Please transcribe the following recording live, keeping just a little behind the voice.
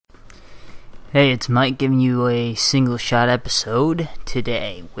Hey, it's Mike giving you a single shot episode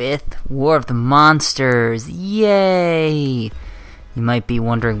today with War of the Monsters. Yay! You might be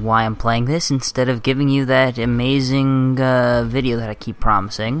wondering why I'm playing this instead of giving you that amazing video that I keep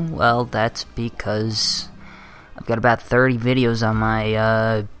promising. Well, that's because I've got about 30 videos on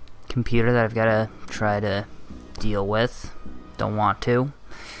my computer that I've got to try to deal with. Don't want to.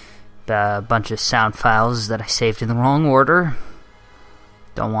 A bunch of sound files that I saved in the wrong order.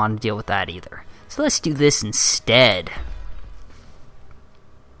 Don't want to deal with that either. So let's do this instead.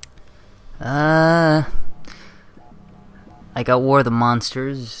 I got War of the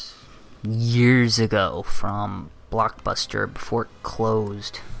Monsters years ago from Blockbuster before it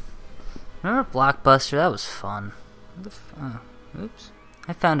closed. Remember Blockbuster? That was fun. Oops.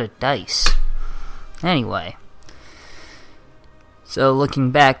 I found a dice. Anyway. So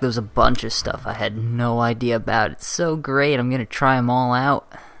looking back, there was a bunch of stuff I had no idea about. It's so great. I'm gonna try them all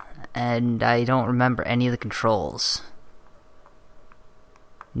out, and I don't remember any of the controls.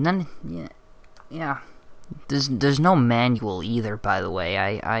 None. Yeah. There's no manual either, by the way.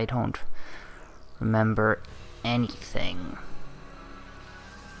 I don't remember anything.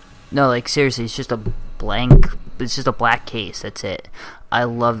 No, like seriously, it's just a blank. It's just a black case. That's it. I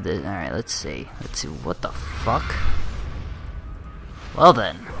love this. All right, let's see. What the fuck? Well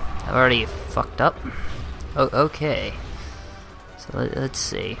then, I've already fucked up. Oh, okay. So let's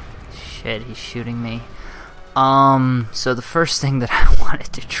see. Shit, he's shooting me. So the first thing that I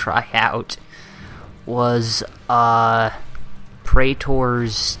wanted to try out was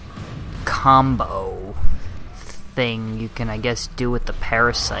Praetor's combo thing you can, I guess, do with the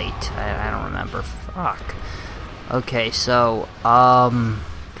parasite. I don't remember. Fuck. Okay, so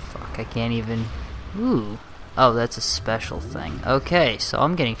fuck, I can't even. Ooh. Oh, that's a special thing. Okay, so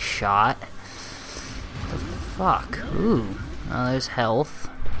I'm getting shot. The fuck? Ooh. Oh, there's health.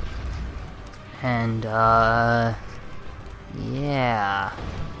 And, yeah.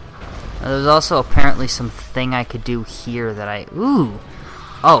 There's also apparently something I could do here that I... Ooh!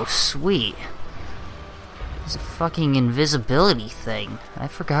 Oh, sweet. There's a fucking invisibility thing. I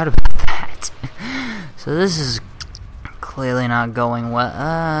forgot about that. So this is clearly not going well.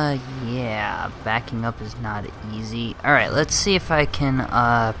 Yeah, backing up is not easy. Alright, let's see if I can,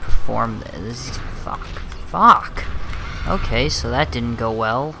 perform this. Fuck. Okay, so that didn't go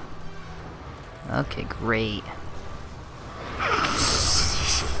well. Okay, great.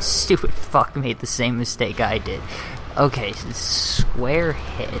 Stupid fuck made the same mistake I did. Okay, so square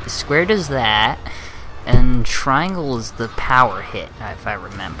hit. Square does that. And triangle is the power hit, if I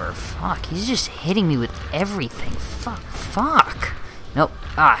remember. Fuck, he's just hitting me with everything. Fuck. Nope.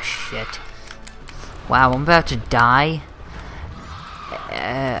 Ah, shit. Wow, I'm about to die.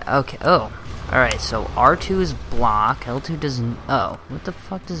 Okay, oh. Alright, so R2 is block, L2 doesn't... Oh, what the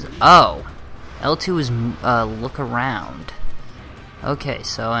fuck does... Oh! L2 is, look around. Okay,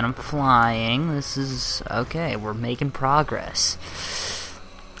 so, and I'm flying. This is... Okay, we're making progress.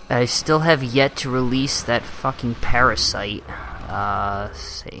 I still have yet to release that fucking parasite. Let's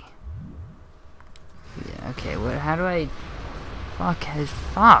see. Yeah, okay, how do I...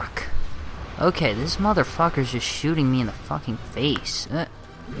 Fuck. Okay, this motherfucker's just shooting me in the fucking face.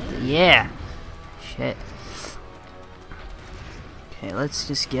 Yeah. Shit. Okay, let's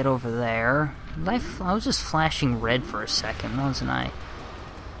just get over there. I was just flashing red for a second, wasn't I?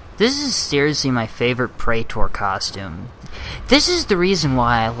 This is seriously my favorite Praetor costume. This is the reason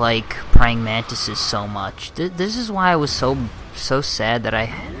why I like praying mantises so much. This is why I was so sad that I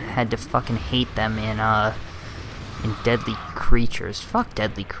had to fucking hate them in Deadly Creatures. Fuck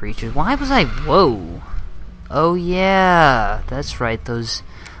Deadly Creatures. Why was I... Whoa. Oh yeah, that's right, those...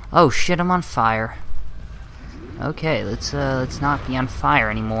 Oh shit, I'm on fire. Okay, let's not be on fire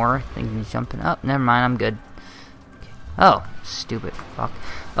anymore. I think I'm jumping up. Never mind, I'm good. Okay. Oh, stupid fuck.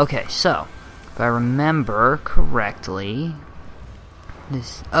 Okay, so if I remember correctly,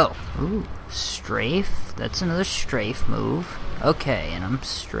 this... Oh, ooh, strafe. That's another strafe move. Okay, and I'm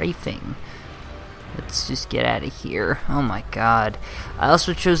strafing. Let's just get out of here. Oh my god. I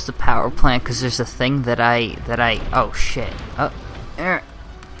also chose the power plant because there's a thing that I... Oh shit. Oh,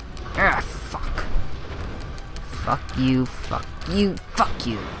 fuck. Fuck you, fuck you, fuck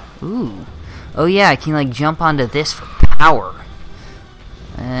you. Ooh. Oh yeah, I can like jump onto this for power.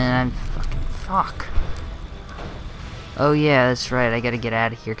 And I'm fucking... Fuck. Oh yeah, that's right, I gotta get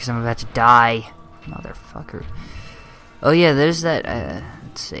out of here because I'm about to die. Motherfucker. Oh yeah, there's that,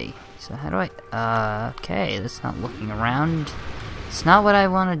 let's see. So how do I... okay, that's not looking around. It's not what I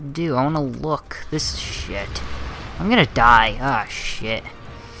want to do. I want to look. This shit. I'm gonna die. Ah, shit.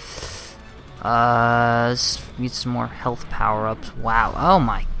 Let's get some more health power-ups. Wow, oh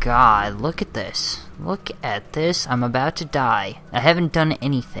my god, look at this. Look at this, I'm about to die. I haven't done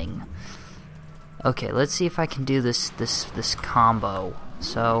anything. Okay, let's see if I can do this combo.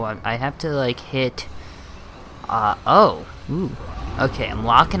 So, I have to, like, hit... oh, ooh. Okay, I'm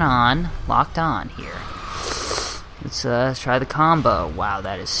locked on here. Let's try the combo. Wow,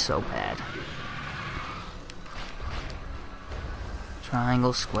 that is so bad.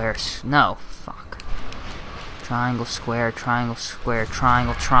 Triangle, square, no, fuck. Triangle, square, triangle, square,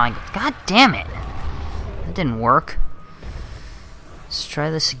 triangle, triangle. God damn it! That didn't work. Let's try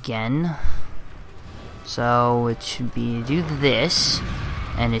this again. So, it should be, do this,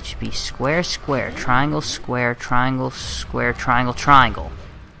 and it should be square, square, triangle, square, triangle, square, triangle, triangle.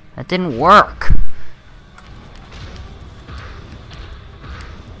 That didn't work.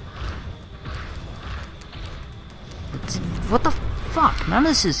 What the fuck? None of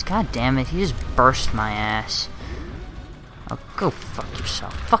this is... God damn it, he just burst my ass. Oh, go fuck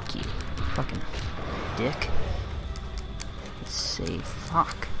yourself. Fuck you. Fucking dick. Let's see.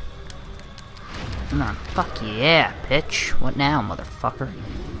 Fuck. Come on. Fuck yeah, bitch. What now, motherfucker?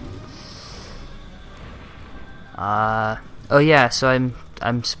 Oh yeah, so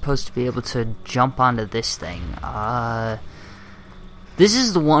I'm supposed to be able to jump onto this thing. This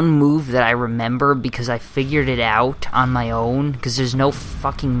is the one move that I remember because I figured it out on my own, because there's no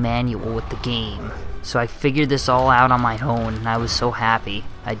fucking manual with the game. So I figured this all out on my own, and I was so happy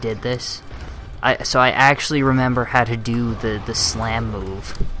I did this. So I actually remember how to do the slam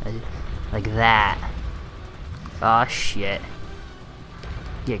move. Like that. Aw, shit.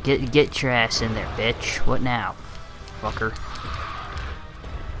 Yeah, get your ass in there, bitch. What now, fucker?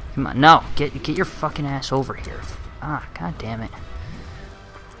 Come on, no! Get your fucking ass over here. Ah, god damn it.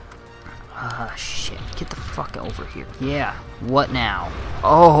 Ah, shit. Get the fuck over here. Yeah, what now?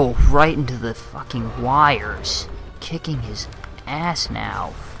 Oh, right into the fucking wires. Kicking his ass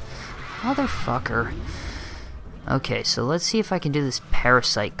now. Motherfucker. Okay, so let's see if I can do this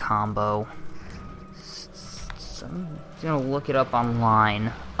parasite combo. So I'm gonna look it up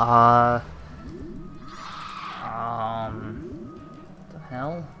online. What the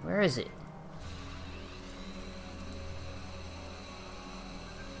hell? Where is it?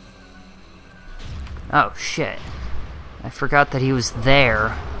 Oh, shit. I forgot that he was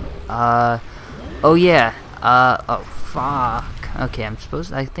there. Oh yeah. Oh, fuck. Okay,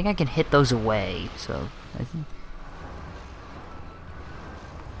 I think I can hit those away, so... I think...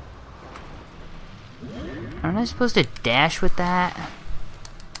 Aren't I supposed to dash with that?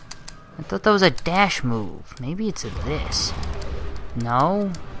 I thought that was a dash move. Maybe it's a this.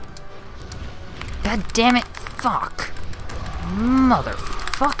 No? God damn it! Fuck!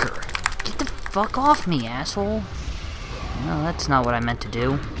 Motherfucker! Get the fuck off me, asshole! No, that's not what I meant to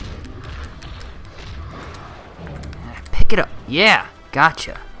do. Pick it up. Yeah!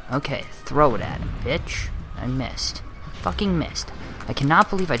 Gotcha. Okay, throw it at him, bitch. I missed. I fucking missed. I cannot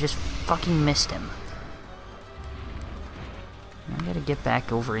believe I just fucking missed him. I gotta get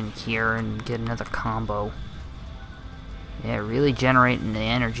back over in here and get another combo. Yeah, really generating the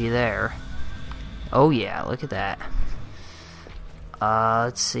energy there. Oh yeah, look at that.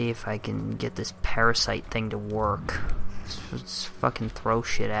 Let's see if I can get this parasite thing to work. Let's fucking throw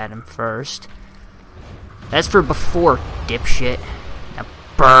shit at him first. That's for before, dipshit. Now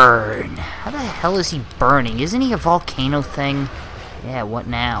burn. How the hell is he burning? Isn't he a volcano thing? Yeah, what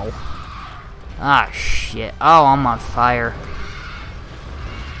now? Ah, shit. Oh, I'm on fire.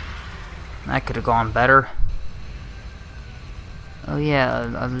 That could have gone better. Oh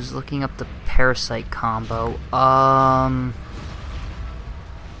yeah, I was looking up the parasite combo.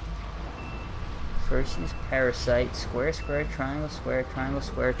 First use parasite, square, square, triangle, square, triangle,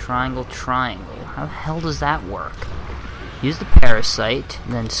 square, triangle, triangle. How the hell does that work? Use the parasite,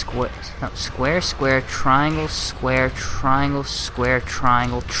 then square, no, square, square, triangle, square, triangle, square,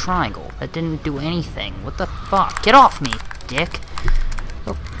 triangle, triangle. That didn't do anything. What the fuck? Get off me, dick!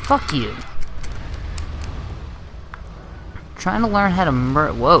 Oh, fuck you. Trying to learn how to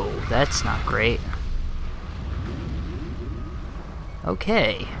whoa, that's not great.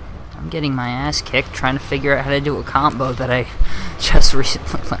 Okay. I'm getting my ass kicked trying to figure out how to do a combo that I just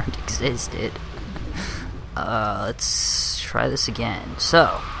recently learned existed. Let's try this again.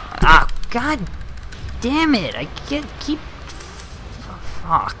 So, god damn it! I keep...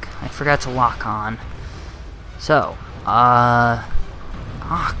 Fuck. I forgot to lock on. So,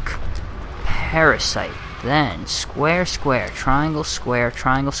 parasite. Then, square, square, triangle, square,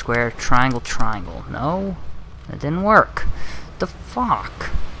 triangle, square, triangle, triangle. No? That didn't work. The fuck?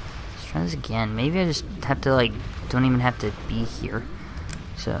 Let's try this again. Maybe I just have to, like, don't even have to be here.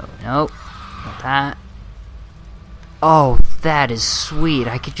 So, nope. Got that. Oh, that is sweet.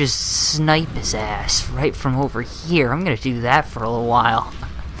 I could just snipe his ass right from over here. I'm gonna do that for a little while.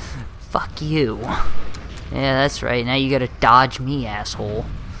 Fuck you. Yeah, that's right. Now you gotta dodge me, asshole.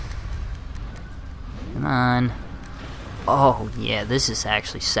 Come on. Oh, yeah, this is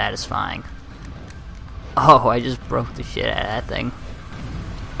actually satisfying. Oh, I just broke the shit out of that thing.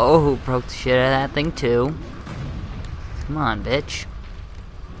 Oh, broke the shit out of that thing, too. Come on, bitch.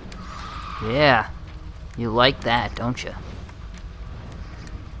 Yeah. You like that, don't you?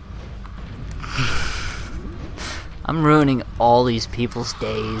 I'm ruining all these people's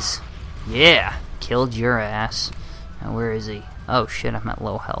days. Yeah, killed your ass. Now where is he? Oh shit, I'm at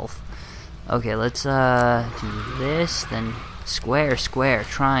low health. Okay, let's do this, then square, square,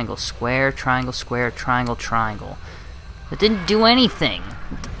 triangle, square, triangle, square, triangle, triangle. It didn't do anything.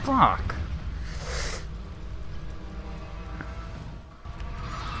 What the fuck?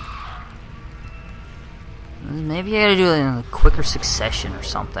 Maybe I gotta do it in a quicker succession or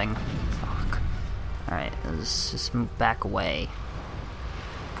something. Fuck. Alright, let's just move back away.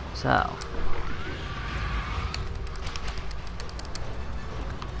 So.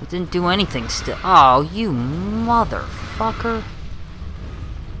 It didn't do anything still. Oh, you motherfucker.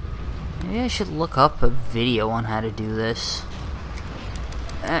 Maybe I should look up a video on how to do this.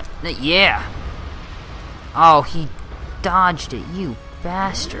 Yeah. Oh, he dodged it, you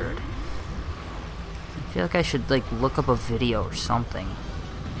bastard. I feel like I should, like, look up a video or something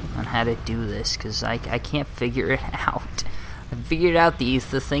on how to do this, because I can't figure it out. I figured out the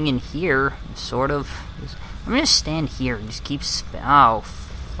thing in here, sort of. I'm gonna stand here and just keep oh,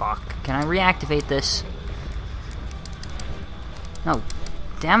 fuck. Can I reactivate this? No.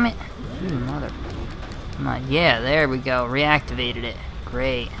 Damn it. You mother... Come on. Yeah, there we go. Reactivated it.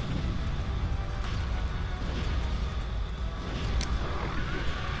 Great.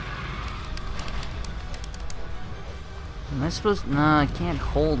 Am I supposed... No, I can't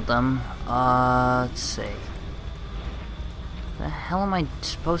hold them. Let's see. The hell am I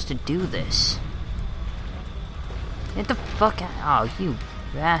supposed to do this? Get the fuck out... Oh, you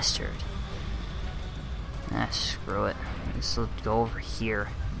bastard. Ah, screw it. Let's go over here.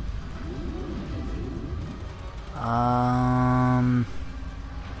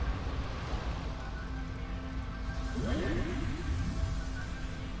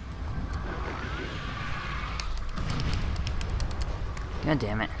 God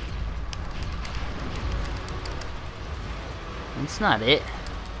damn it. That's not it.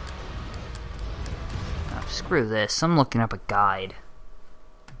 Oh, screw this. I'm looking up a guide.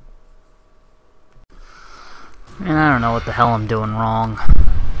 Man, I don't know what the hell I'm doing wrong.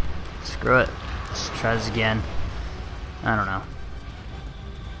 Screw it. Let's try this again. I don't know.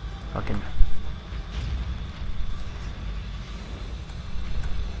 Fucking...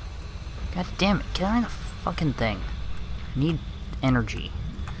 God damn it. Get on the fucking thing. I need energy.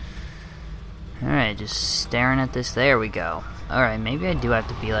 Alright, just staring at this. There we go. Alright, maybe I do have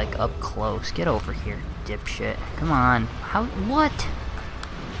to be, like, up close. Get over here, dipshit. Come on. How? What?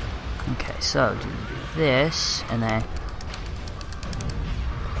 Okay, so do this, and then...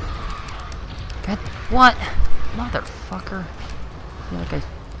 God, what? Motherfucker. I feel like I...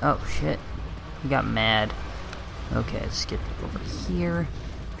 Oh, shit. He got mad. Okay, let's get over here.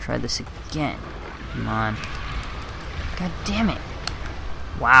 Try this again. Come on. God damn it.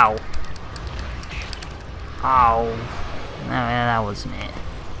 Wow. Oh. No, that wasn't it.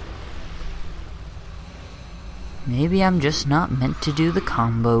 Maybe I'm just not meant to do the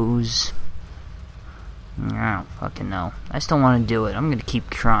combos. I don't fucking know. I still want to do it. I'm gonna keep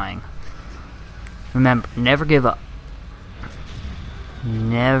trying. Remember, never give up.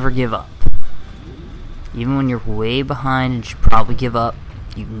 Never give up. Even when you're way behind and should probably give up,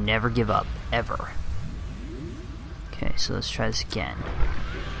 you never give up. Ever. Okay, so let's try this again.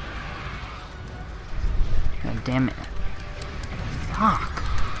 God damn it. Fuck.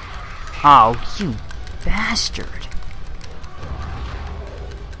 Oh, you bastard.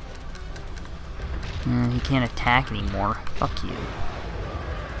 He can't attack anymore. Fuck you.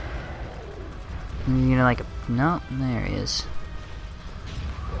 You're gonna like a... No, there he is.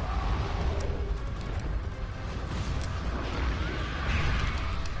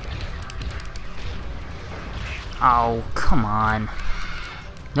 Oh, come on.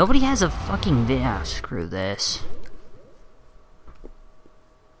 Nobody has a fucking video. Oh, screw this.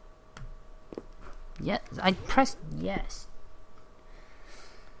 Yeah, I pressed yes.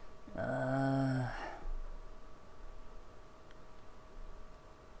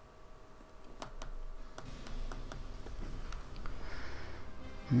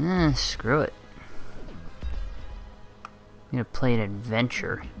 Screw it. I'm gonna play an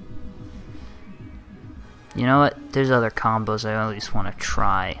adventure. You know what? There's other combos I at least want to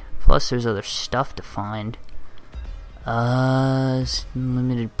try. Plus, there's other stuff to find.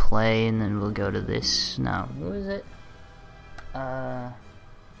 Limited play, and then we'll go to this. No, what is it?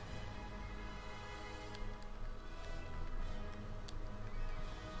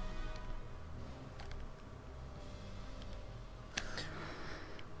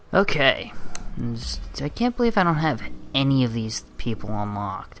 Okay. I can't believe I don't have any of these people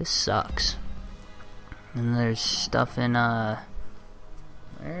unlocked. This sucks. And there's stuff in, where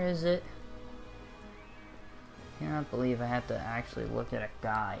is it? I cannot believe I have to actually look at a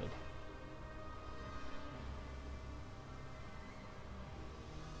guide.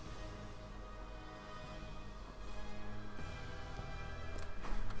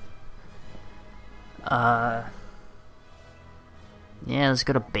 Yeah, let's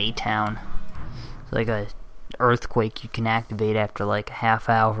go to Baytown. It's like a earthquake you can activate after like a half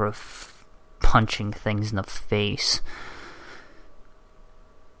hour of punching things in the face.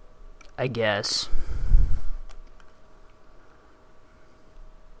 I guess.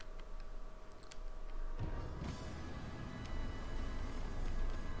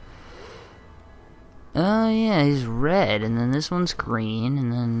 Oh yeah, he's red, and then this one's green,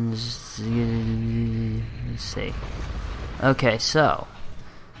 and then let's see. Okay, so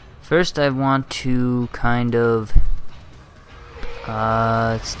first I want to kind of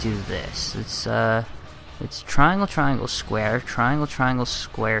let's do this. It's triangle, triangle, square, triangle, triangle,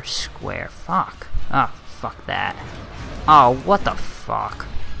 square, square. Fuck. Oh, fuck that. Oh, what the fuck?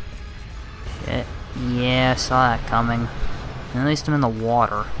 Yeah, I saw that coming. At least I'm in the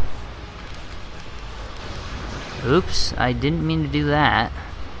water. Oops, I didn't mean to do that.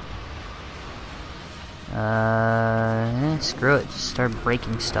 Screw it. Just start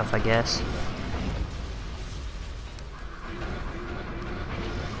breaking stuff, I guess.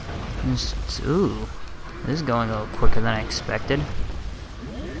 Ooh. This is going a little quicker than I expected.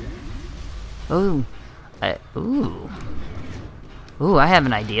 Ooh. Ooh, I have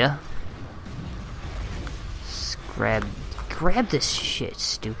an idea. Just grab this shit,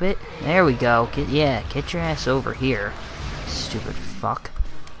 stupid. There we go. Get your ass over here, stupid fuck.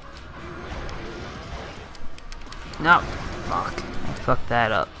 No, fuck. I fucked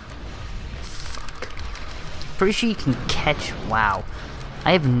that up. Fuck. Pretty sure you can catch. Wow.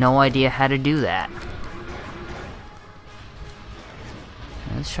 I have no idea how to do that.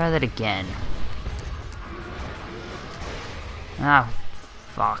 Let's try that again. Ah,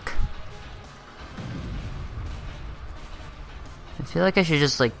 fuck. I feel like I should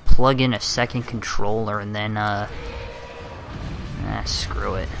just like plug in a second controller and then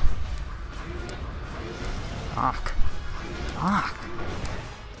screw it. Fuck. Fuck.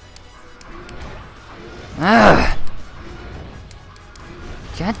 Ugh.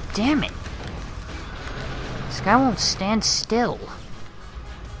 God damn it. This guy won't stand still.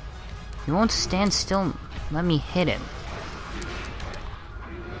 He won't stand still and let me hit him.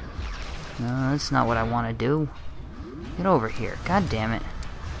 No, that's not what I want to do. Get over here. God damn it.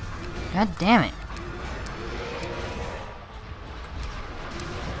 God damn it.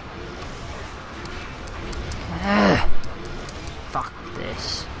 Ugh. Fuck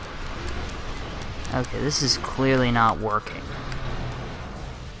this. Okay, this is clearly not working.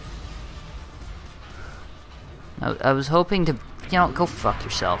 I was hoping to, go fuck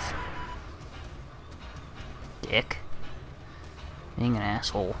yourself. Dick. Being an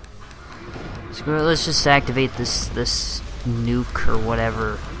asshole. Screw it, let's just activate this nuke or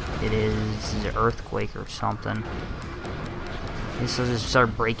whatever it is, earthquake or something. I guess I'll just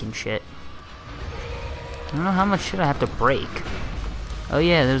start breaking shit. I don't know how much shit I have to break. Oh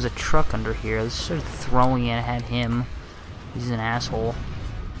yeah, there's a truck under here. Let's start throwing it at him. He's an asshole.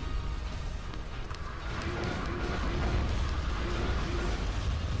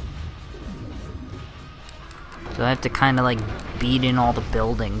 So I have to kind of like beat in all the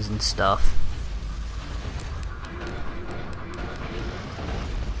buildings and stuff.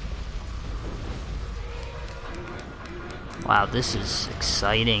 Wow, this is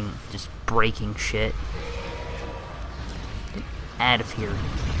exciting. Just breaking shit. Get out of here,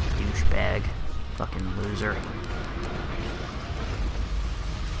 douchebag. Fucking loser.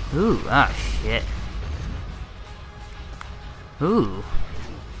 Ooh, ah, shit. Ooh.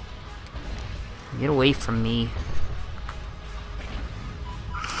 Get away from me.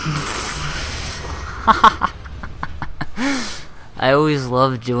 I always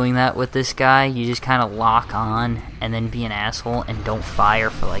love doing that with this guy. You just kind of lock on and then be an asshole and don't fire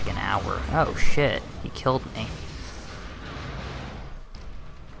for like an hour. Oh shit, he killed me.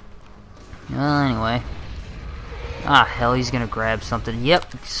 Well, anyway. Ah, hell, he's gonna grab something.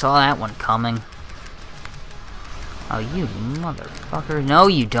 Yep, saw that one coming. Oh, you motherfucker. No,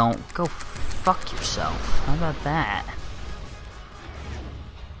 you don't. Go fuck yourself. How about that?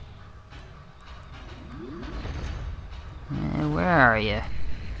 Where are you?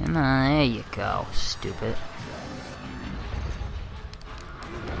 Come on, there you go, stupid.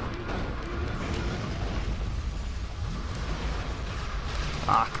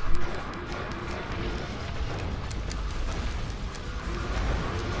 Fuck.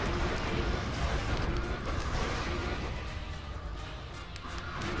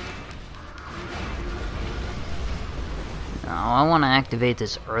 No, I want to activate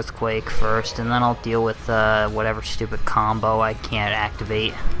this earthquake first, and then I'll deal with whatever stupid combo I can't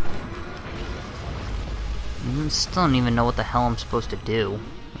activate. I still don't even know what the hell I'm supposed to do.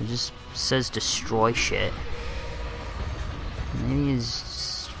 It just says destroy shit. Maybe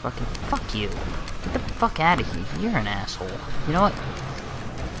it's fucking fuck you. Get the fuck out of here. You're an asshole. You know what?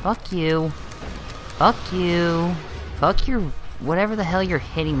 Fuck you. Fuck you. Fuck your whatever the hell you're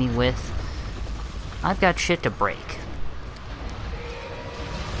hitting me with. I've got shit to break.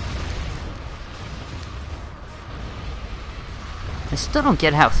 I still don't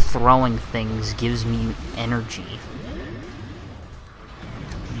get how throwing things gives me energy.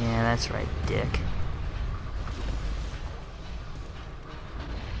 Yeah, that's right, dick.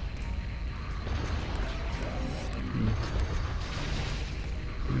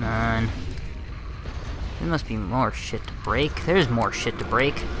 Come on. There must be more shit to break. There's more shit to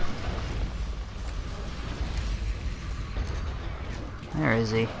break. Where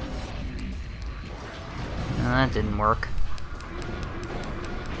is he? No, that didn't work.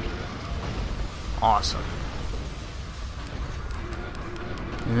 Awesome.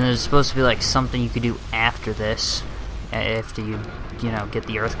 And there's supposed to be like something you could do after this, after you know, get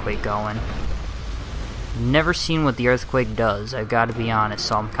the earthquake going. Never seen what the earthquake does, I've got to be honest,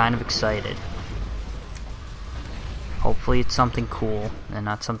 so I'm kind of excited. Hopefully it's something cool, and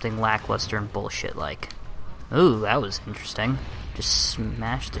not something lackluster and bullshit like. Ooh, that was interesting. Just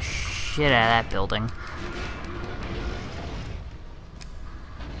smashed the shit out of that building.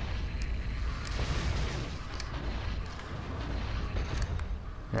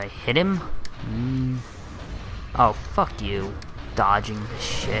 Did I hit him? Oh, fuck you. Dodging this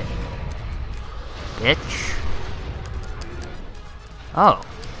shit. Bitch. Oh.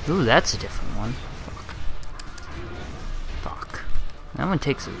 Ooh, that's a different one. Fuck. Fuck. That one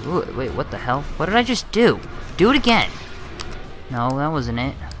takes a... Ooh, wait, what the hell? What did I just do? Do it again. No, that wasn't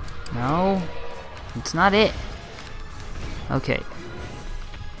it. No. It's not it. Okay.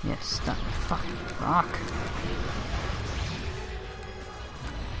 Yes, stop. Fuck.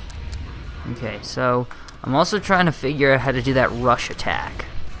 Okay, so I'm also trying to figure out how to do that rush attack.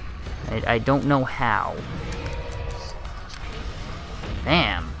 I don't know how.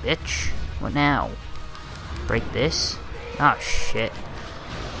 Bam, bitch. What now? Break this? Oh, shit.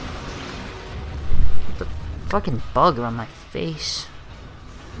 The fucking bug on my face.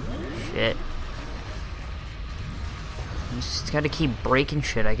 Shit. Just gotta keep breaking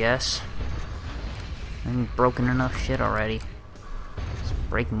shit, I guess. I've broken enough shit already. Let's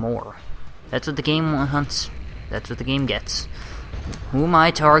break more. That's what the game wants. That's what the game gets. Who am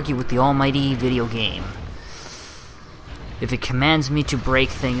I to argue with the almighty video game? If it commands me to break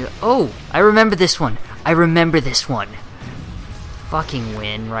things... Oh! I remember this one! I remember this one! Fucking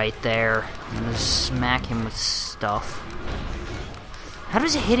win right there. I'm gonna smack him with stuff. How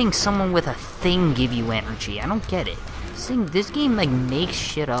does hitting someone with a thing give you energy? I don't get it. This game like makes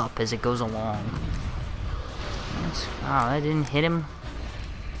shit up as it goes along. Wow, that didn't hit him.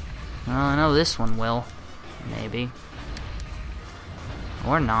 Well, I know this one will. Maybe.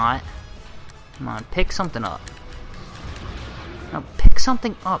 Or not. Come on, pick something up. No, pick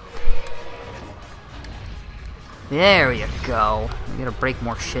something up. There you go. We gotta break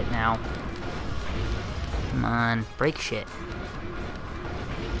more shit now. Come on, break shit.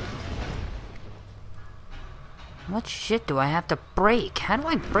 What shit do I have to break? How do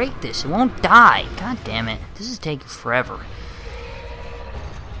I break this? It won't die. God damn it. This is taking forever.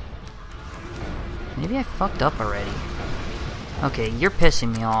 Maybe I fucked up already. Okay, you're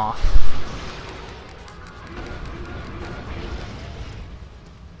pissing me off.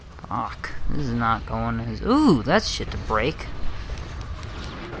 Fuck. This is not going as... Ooh, that's shit to break.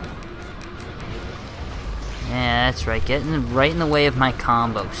 Yeah, that's right. Getting right in the way of my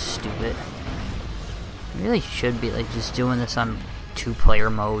combo, stupid. I really should be like just doing this on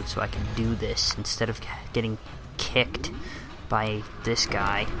 2-player mode so I can do this instead of getting kicked by this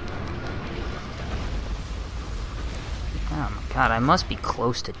guy. Oh my god, I must be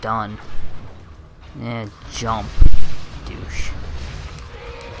close to done. Yeah, jump, douche.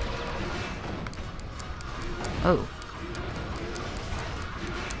 Oh,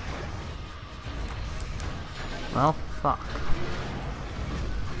 Well, fuck.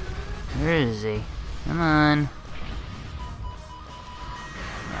 Where is he? Come on.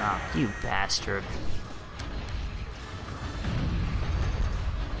 Oh, you bastard.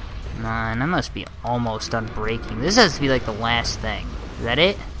 Come on, I must be almost done breaking. This has to be like the last thing. Is that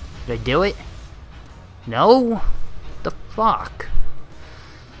it? Did I do it? No? The fuck?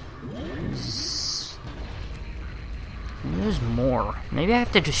 There's more. Maybe I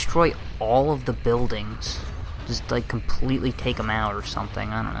have to destroy all of the buildings. Just like completely take them out or something.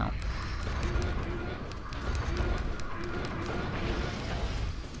 I don't know.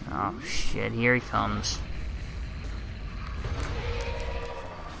 Oh shit, here he comes.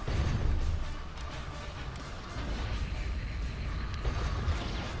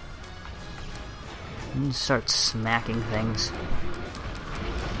 And start smacking things.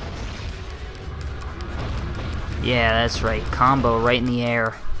 Yeah, that's right. Combo right in the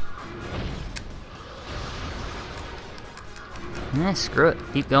air. Eh, screw it.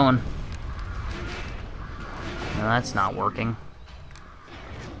 Keep going. No, that's not working.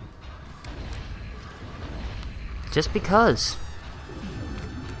 Just because.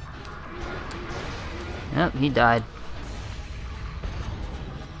 Yep, he died.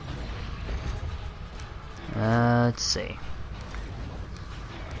 Let's see.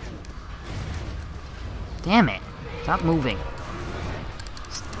 Damn it. Stop moving.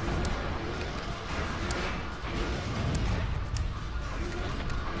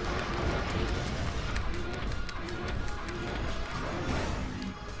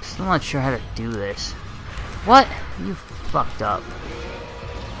 Still not sure how to do this. What? You fucked up.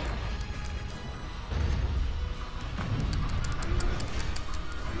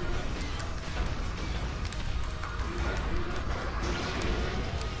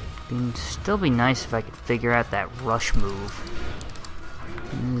 It'd still be nice if I could figure out that rush move.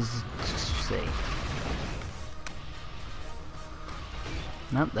 Let's see.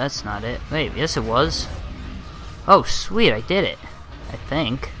 Nope, that's not it. Wait, yes it was. Oh, sweet, I did it. I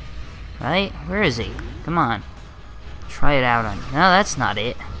think. Right? Where is he? Come on. Try it out on... No, that's not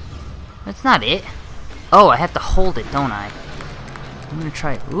it. That's not it. Oh, I have to hold it, don't I? I'm gonna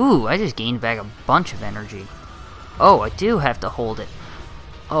try... Ooh, I just gained back a bunch of energy. Oh, I do have to hold it.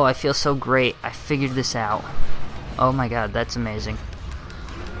 Oh, I feel so great. I figured this out. Oh my god, that's amazing.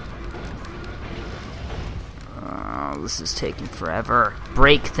 Oh, this is taking forever.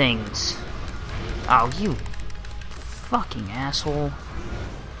 Break things. Oh, you fucking asshole.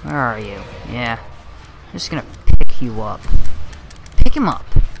 Where are you? Yeah. I'm just gonna pick you up. Pick him up.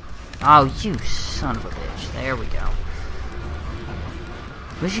 Oh, you son of a bitch. There we go.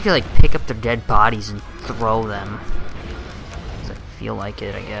 Wish you could, like, pick up their dead bodies and throw them. Feel like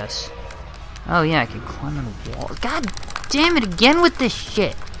it, I guess. Oh yeah, I can climb on the wall. God damn it, again with this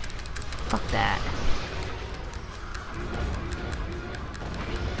shit. Fuck that.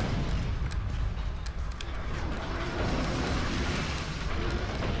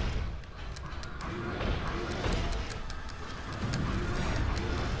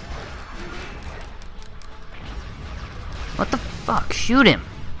 What the fuck? Shoot him.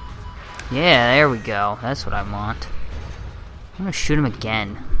 Yeah, there we go. That's what I want. I'm gonna shoot him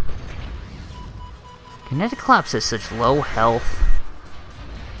again. Kinetoclops has such low health.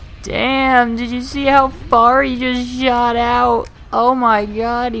 Damn, did you see how far he just shot out? Oh my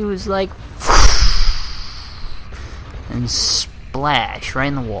god, he was like... and splash right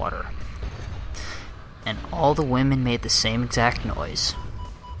in the water. And all the women made the same exact noise.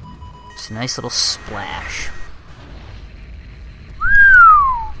 It's a nice little splash.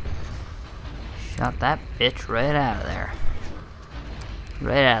 Shot that bitch right out of there.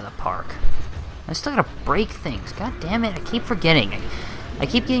 Right out of the park. I still gotta break things. God damn it, I keep forgetting. I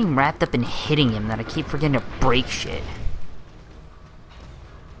keep getting wrapped up in hitting him that I keep forgetting to break shit.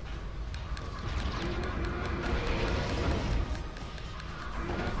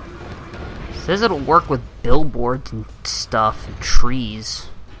 It says it'll work with billboards and stuff and trees.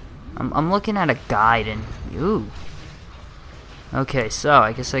 I'm looking at a guide and... Ooh. Okay, so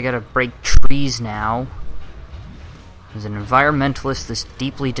I guess I gotta break trees now. As an environmentalist, this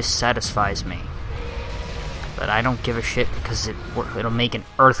deeply dissatisfies me. But I don't give a shit because it'll make an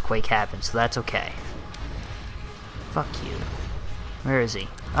earthquake happen, so that's okay. Fuck you. Where is he?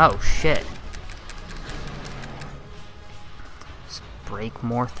 Oh, shit. Let's break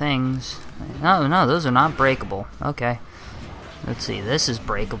more things. No, those are not breakable. Okay. Let's see, this is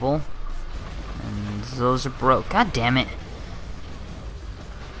breakable. And those are broke. God damn it.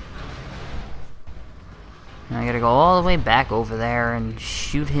 And I gotta go all the way back over there and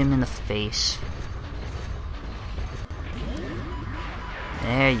shoot him in the face.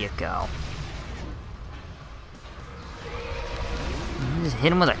 There you go. Just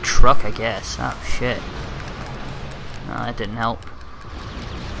hit him with a truck, I guess. Oh, shit. No, that didn't help.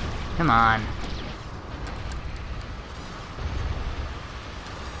 Come on.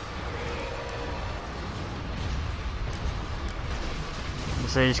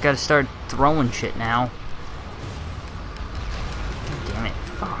 So I just gotta start throwing shit now. Damn it.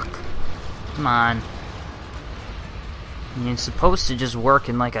 Fuck. Come on. I mean, it's supposed to just work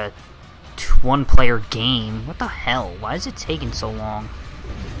in like a one-player game. What the hell? Why is it taking so long?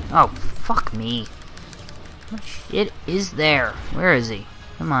 Oh, fuck me. What shit is there? Where is he?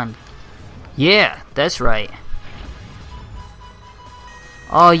 Come on. Yeah, that's right.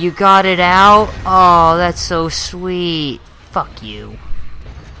 Oh, you got it out? Oh, that's so sweet. Fuck you.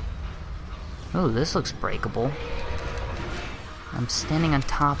 Oh, this looks breakable. I'm standing on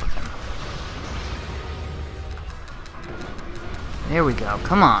top of him. There we go.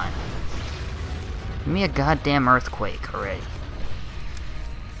 Come on. Give me a goddamn earthquake already.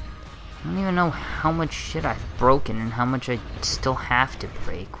 I don't even know how much shit I've broken and how much I still have to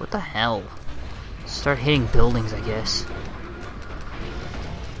break. What the hell? Start hitting buildings, I guess.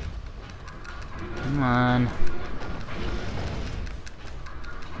 Come on.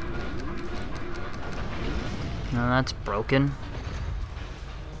 No, that's broken.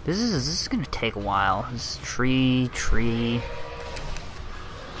 This is gonna take a while. This tree.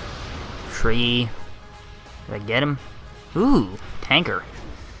 Did I get him? Ooh, tanker.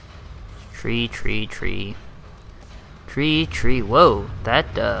 Tree. Whoa,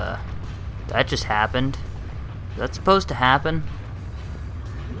 that just happened. Is that supposed to happen?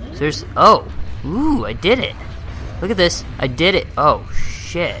 Seriously? Oh, ooh, I did it. Look at this. I did it. Oh,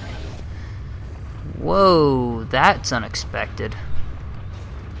 shit. Whoa, that's unexpected.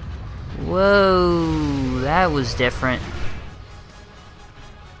 Whoa, that was different.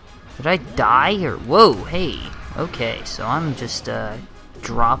 Did I die or whoa? Hey, okay, so I'm just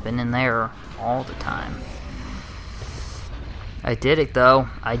dropping in there all the time. I did it though.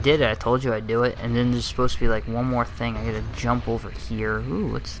 I did it. I told you I'd do it. And then there's supposed to be like one more thing. I gotta jump over here.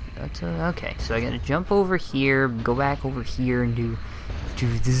 Ooh, that's okay. So I gotta jump over here, go back over here, and do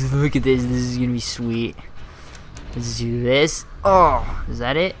this. Look at this. This is gonna be sweet. Let's do this. Oh, is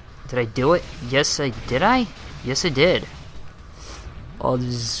that it? Did I do it? Yes, did I? Yes, I did. Oh,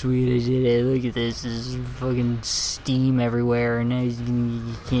 this is sweet. I did it. Look at this. This is fucking steam everywhere, and now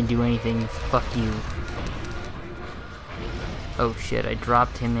you can't do anything. Fuck you. Oh shit, I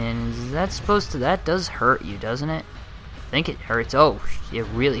dropped him in. Is that supposed to... That does hurt you, doesn't it? I think it hurts. Oh, it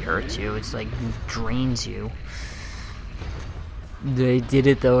really hurts you. It's like, drains you. I did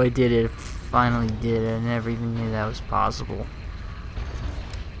it though, I did it. Finally did it. I never even knew that was possible.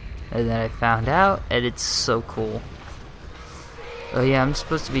 And then I found out, and it's so cool. Oh yeah, I'm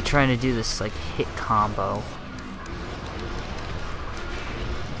supposed to be trying to do this, like, hit combo.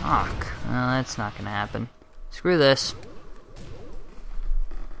 Fuck. Well, that's not gonna happen. Screw this.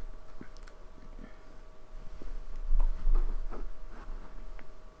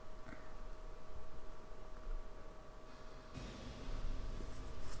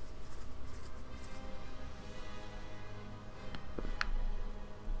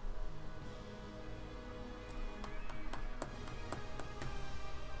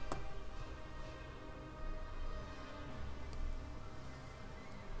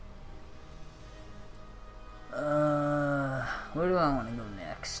 Where do I want to go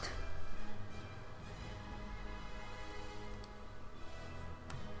next?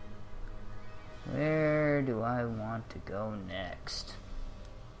 Where do I want to go next?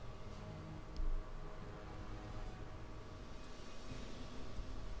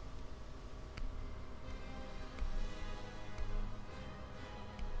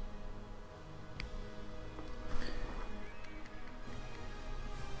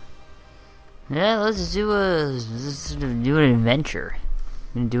 Yeah, let's do an adventure.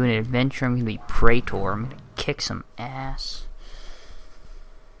 I'm gonna do an adventure. I'm gonna be Praetor. I'm gonna kick some ass.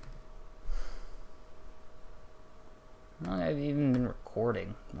 How long have I even been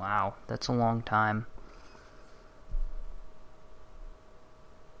recording? Wow, that's a long time.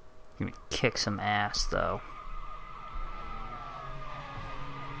 I'm gonna kick some ass though.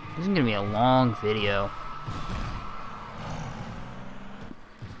 This is gonna be a long video.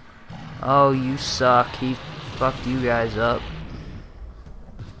 Oh, you suck. He fucked you guys up.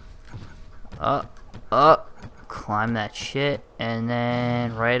 Up. Climb that shit. And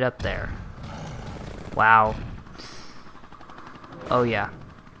then right up there. Wow. Oh, yeah.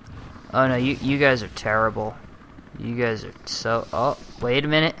 Oh, no, you guys are terrible. You guys are so... Oh, wait a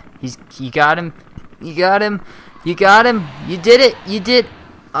minute. You got him. You got him. You got him. You did it. You did...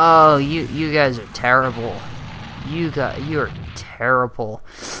 Oh, you guys are terrible. You are terrible.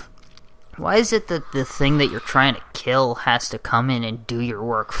 Why is it that the thing that you're trying to kill has to come in and do your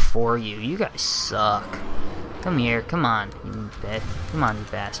work for you? You guys suck. Come here, come on, you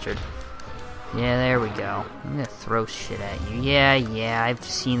bastard. Yeah, there we go. I'm gonna throw shit at you. Yeah, I've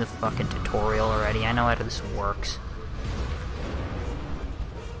seen the fucking tutorial already. I know how this works.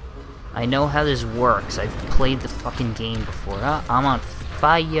 I know how this works. I've played the fucking game before. I'm on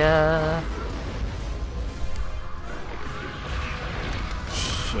fire.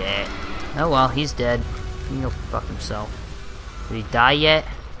 Shit. Oh well, he's dead. He can go fuck himself. Did he die yet?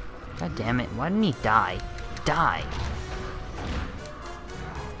 God damn it. Why didn't he die? Die.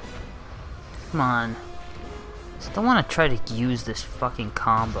 Come on. I still want to try to use this fucking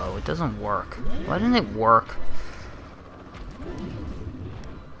combo. It doesn't work. Why didn't it work?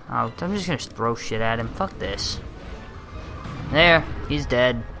 Oh, I'm just gonna throw shit at him. Fuck this. There. He's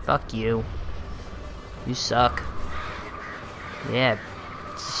dead. Fuck you. You suck. Yeah.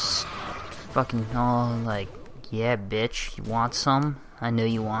 Fucking all like, yeah, bitch. You want some? I know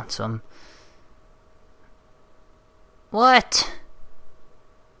you want some. What?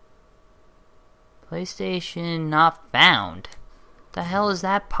 PlayStation not found. The hell is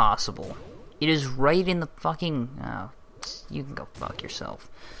that possible? It is right in the fucking... Oh, you can go fuck yourself.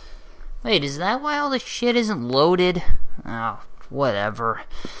 Wait, is that why all the shit isn't loaded? Oh, whatever.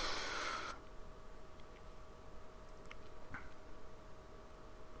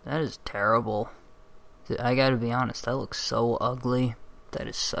 That is terrible. I gotta be honest, that looks so ugly. That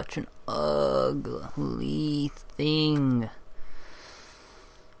is such an ugly thing.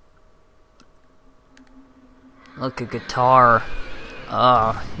 Look, a guitar.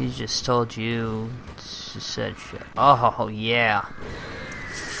 Oh, he just told you. Just said shit. Oh yeah.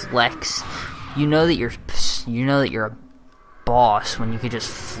 Flex. You know that you're a boss when you can just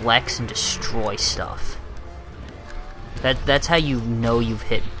flex and destroy stuff. That's how you know you've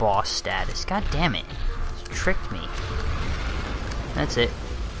hit boss status. God damn it. You tricked me. That's it.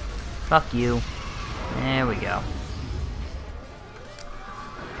 Fuck you. There we go.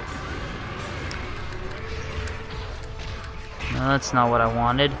 No, that's not what I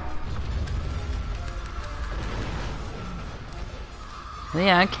wanted.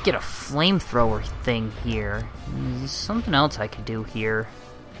 Yeah, I could get a flamethrower thing here. There's something else I could do here.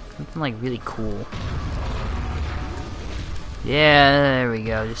 Something like really cool. Yeah, there we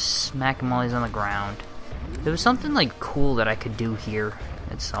go. Just smack him while he's on the ground. There was something like cool that I could do here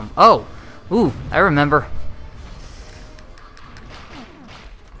at some... Oh! Ooh, I remember.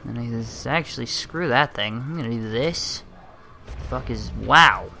 And I just actually screw that thing. I'm gonna do this. Fuck is...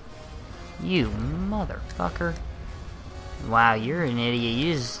 Wow. You motherfucker. Wow, you're an idiot.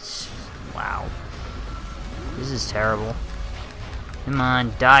 You just... Wow. This is terrible. Come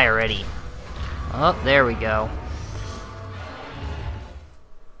on, die already. Oh, there we go.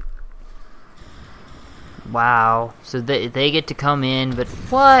 Wow. So they get to come in, but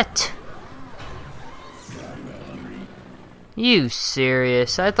what? You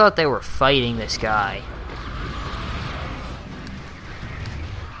serious? I thought they were fighting this guy.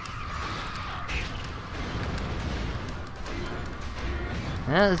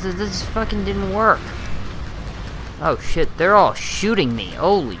 This fucking didn't work. Oh shit, they're all shooting me.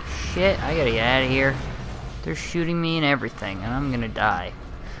 Holy shit, I gotta get out of here. They're shooting me and everything, and I'm gonna die.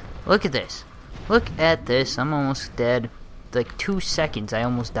 Look at this. Look at this. I'm almost dead. Like 2 seconds, I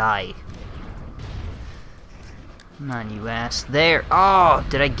almost died. Come on, you ass. There. Oh,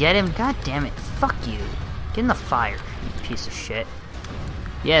 did I get him? God damn it. Fuck you. Get in the fire, you piece of shit.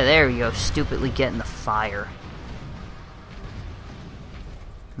 Yeah, there we go. Stupidly get in the fire.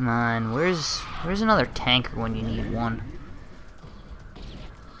 Come on, where's another tanker when you need one?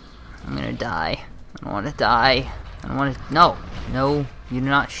 I'm gonna die. I don't want to die. I don't want to... No. No, you do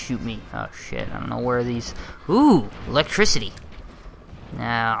not shoot me. Oh, shit. I don't know where these... Ooh, electricity.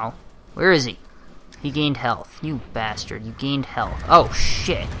 Now, where is he? He gained health. You bastard. You gained health. Oh,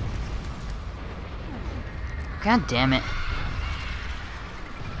 shit. God damn it.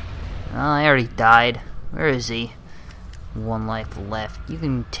 Well, I already died. Where is he? 1 life left. You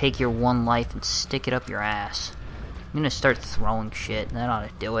can take your 1 life and stick it up your ass. I'm gonna start throwing shit. That ought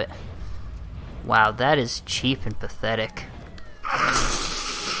to do it. Wow, that is cheap and pathetic.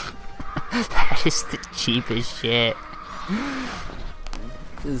 That is the cheapest shit.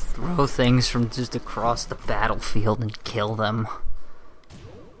 Just throw things from just across the battlefield and kill them.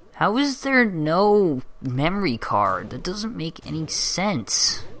 How is there no memory card? That doesn't make any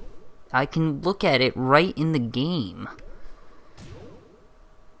sense. I can look at it right in the game.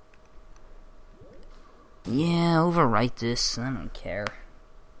 Yeah, overwrite this. I don't care.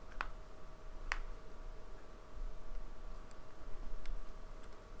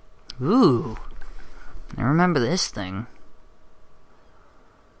 Ooh. I remember this thing.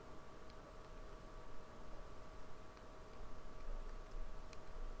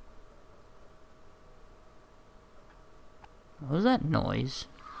 What was that noise?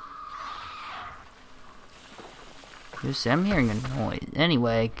 I'm hearing a noise.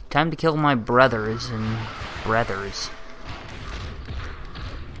 Anyway, time to kill my brothers and brothers.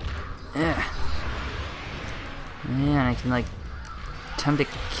 Yeah. Man, I can like... Time to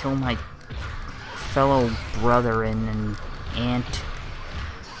kill my fellow brother and aunt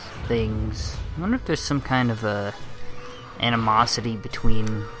things. I wonder if there's some kind of a animosity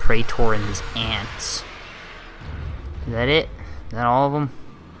between Praetor and his aunts. Is that it? Is that all of them?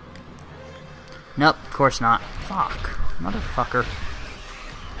 Nope, of course not. Fuck. Motherfucker.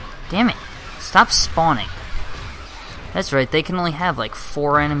 Damn it. Stop spawning. That's right, they can only have like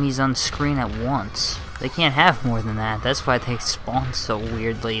 4 enemies on screen at once. They can't have more than that. That's why they spawn so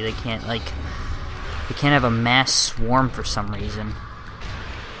weirdly. They can't have a mass swarm for some reason.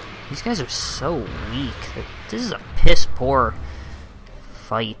 These guys are so weak. This is a piss poor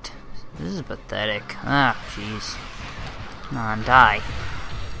fight. This is pathetic. Ah, jeez. Come on, die.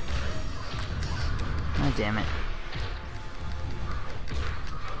 Oh, damn it.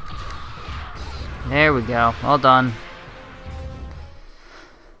 There we go. All done.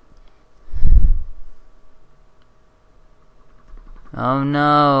 Oh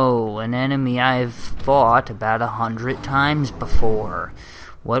no, an enemy I've fought about 100 times before.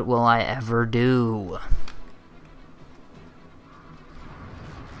 What will I ever do?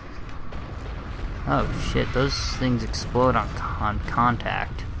 Oh shit, those things explode on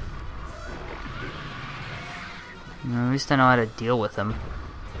contact. At least I know how to deal with them.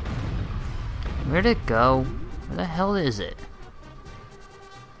 Where'd it go? Where the hell is it?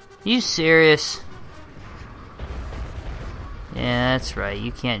 You serious? Yeah, that's right.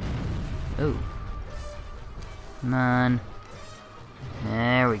 You can't... Ooh. Come on.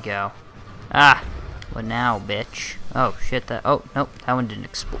 There we go. Ah! What now, bitch? Oh, shit, that... Oh, nope. That one didn't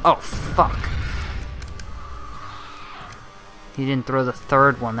explode. Oh, fuck! He didn't throw the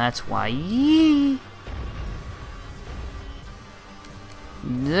third one, that's why. Yee!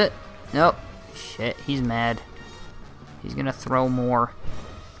 Nope. Shit, he's mad. He's gonna throw more.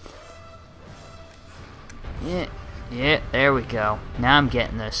 Yeah. Yeah, there we go. Now I'm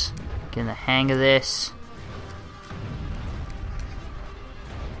getting this. Getting the hang of this.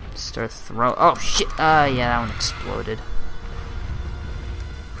 Start throwing. Oh shit! Yeah, that one exploded.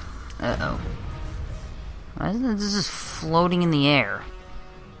 Uh-oh. Why isn't this is floating in the air?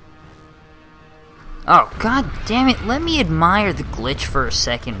 Oh, god damn it! Let me admire the glitch for a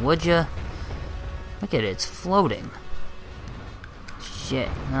second, would ya? Look at it, it's floating. Shit.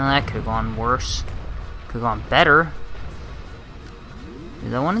 Well, that could have gone worse. Could have gone better.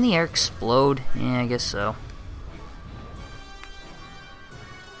 Did that one in the air explode? Yeah, I guess so.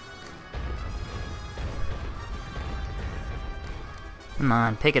 Come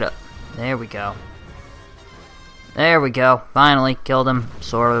on, pick it up. There we go. There we go. Finally, killed him.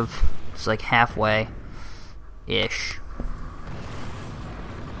 Sort of. It's like halfway. Ish.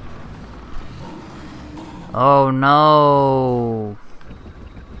 Oh no.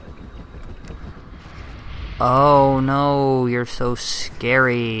 Oh no, you're so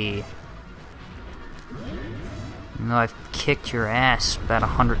scary. You know, I've kicked your ass about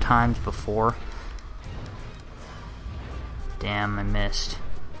 100 times before. Damn, I missed.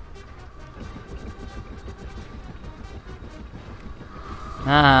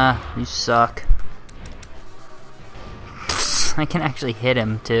 Ah, you suck. I can actually hit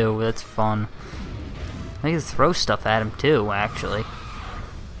him too, that's fun. I can throw stuff at him too, actually.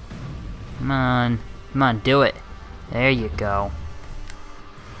 Come on. Come on, do it. There you go.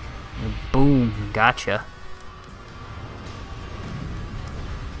 Boom, gotcha.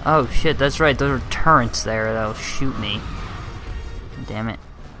 Oh shit, that's right, those are turrets there that'll shoot me. Damn it.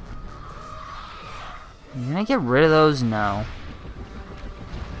 Can I get rid of those? No.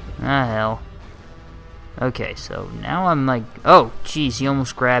 Ah, hell. Okay, so now I'm like... Oh, jeez, he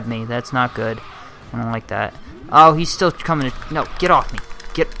almost grabbed me. That's not good. I don't like that. Oh, he's still coming to... No, get off me.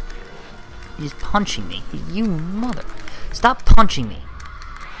 Get... He's punching me. You mother... Stop punching me.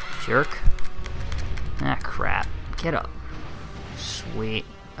 Jerk. Ah, crap. Get up. Sweet.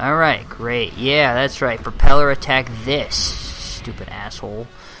 Alright, great. Yeah, that's right. Propeller attack this. Stupid asshole.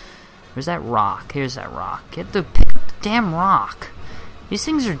 Where's that rock? Here's that rock. Pick up the damn rock. These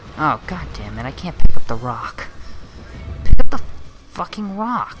things are... Oh, god damn it. I can't pick up the rock. Pick up the fucking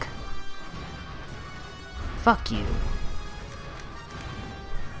rock. Fuck you.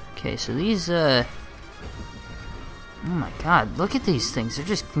 Okay, so these, Oh my god, look at these things. They're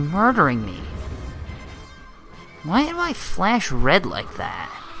just murdering me. Why do I flash red like that?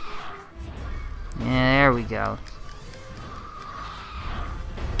 Yeah, there we go.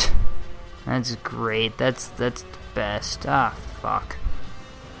 That's great. That's the best. Ah, fuck.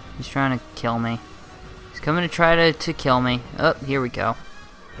 He's trying to kill me. He's coming to try to kill me. Oh, here we go.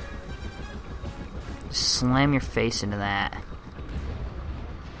 Just slam your face into that.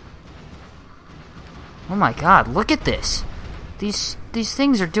 Oh my god, look at this. These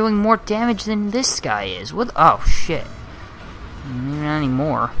things are doing more damage than this guy is. What? Oh, shit. Maybe not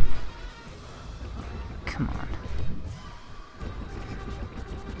anymore. Come on.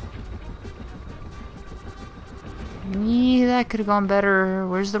 Yeah, that could have gone better.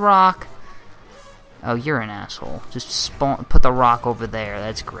 Where's the rock? Oh, you're an asshole. Just spawn, put the rock over there.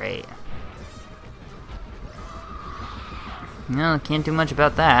 That's great. No, can't do much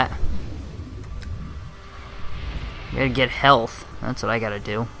about that. You gotta get health. That's what I gotta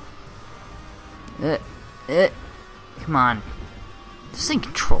do. Come on. This thing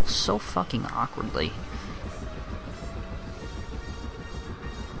controls so fucking awkwardly.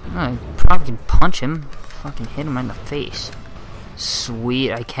 I probably can punch him. Fucking hit him in the face.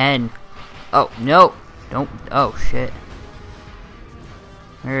 Sweet, I can. Oh, no. Don't. Oh, shit.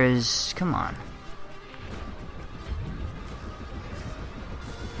 There is. Come on.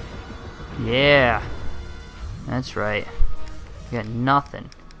 Yeah. That's right. You got nothing.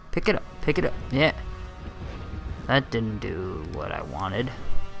 Pick it up. Pick it up. Yeah. That didn't do what I wanted.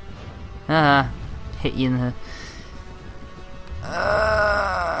 Hit you in the...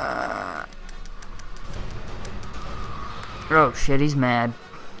 Oh shit, he's mad.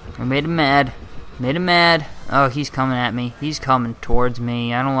 I made him mad. Made him mad. Oh, he's coming at me. He's coming towards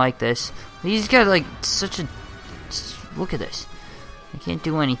me. I don't like this. He's got like such a... Look at this. I can't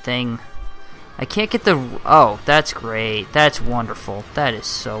do anything. I can't get the... Oh, that's great. That's wonderful. That is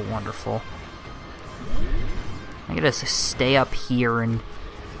so wonderful. I gotta stay up here and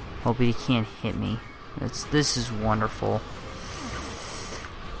hope he can't hit me. This is wonderful.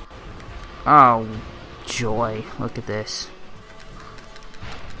 Oh, joy. Look at this.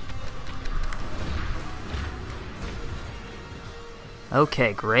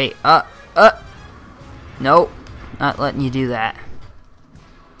 Okay, great. Nope. Not letting you do that.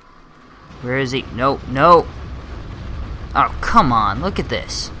 Where is he? No, no. Oh, come on. Look at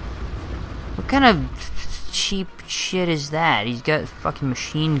this. What kind of cheap shit is that? He's got fucking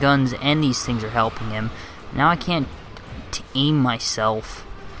machine guns and these things are helping him. Now I can't aim myself.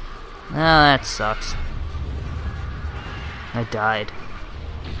 Oh, that sucks. I died.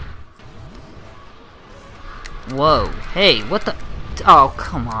 Whoa. Hey, what the... Oh,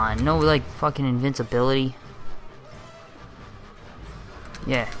 come on. No, like, fucking invincibility.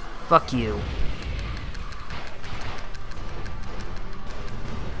 Yeah. Fuck you.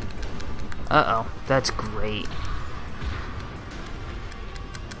 Uh-oh. That's great.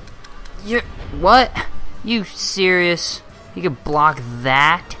 You... What? You serious? You could block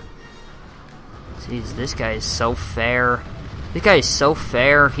that? Jeez, this guy is so fair. This guy is so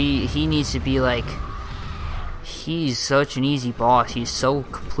fair. He needs to be like... He's such an easy boss. He's so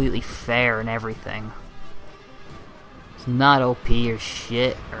completely fair and everything. He's not OP or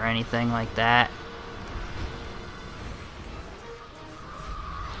shit or anything like that.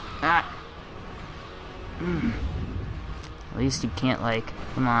 Ah. At least you can't, like...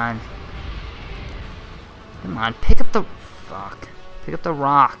 Come on. Come on, pick up the... Fuck. Pick up the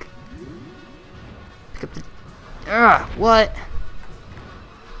rock. Pick up the... Ugh, what?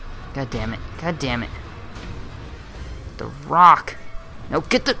 God damn it. God damn it. The rock. No,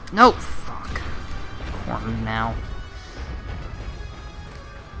 get the... No, fuck. Cornered now.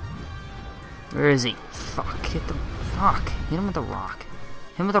 Where is he? Fuck, hit the... Fuck. Hit him with the rock.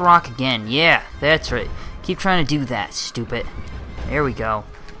 Hit him with the rock again. Yeah, that's right. Keep trying to do that, stupid. There we go.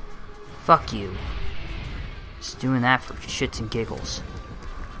 Fuck you. Just doing that for shits and giggles.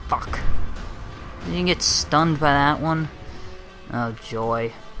 Fuck. Did you get stunned by that one? Oh,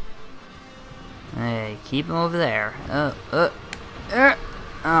 joy. Hey, keep him over there. Oh,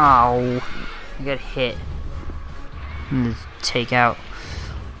 I got hit. I'm gonna take out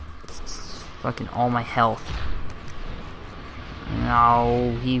fucking all my health.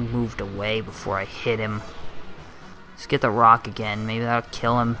 No, he moved away before I hit him. Let's get the rock again. Maybe that'll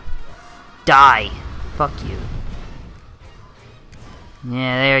kill him. Die! Fuck you.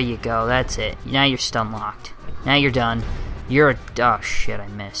 Yeah, there you go. That's it. Now you're stun locked. Now you're done. You're a... Oh, shit, I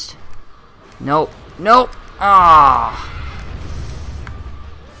missed. Nope. Nope. Ah.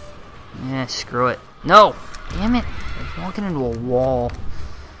 Yeah, screw it. No. Damn it. I'm walking into a wall.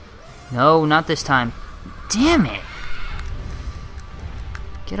 No, not this time. Damn it.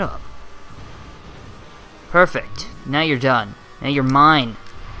 Get up. Perfect. Now you're done. Now you're mine.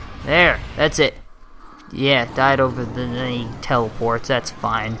 There. That's it. Yeah, died over the teleports. That's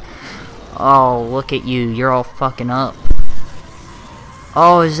fine. Oh, look at you. You're all fucking up.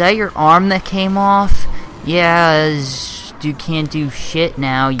 Oh, is that your arm that came off? Yeah, you can't do shit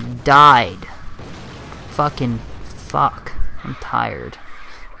now. You died. Fucking fuck. I'm tired.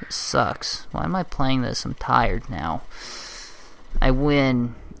 It sucks. Why am I playing this? I'm tired now. I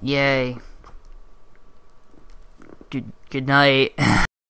win. Yay. Good night.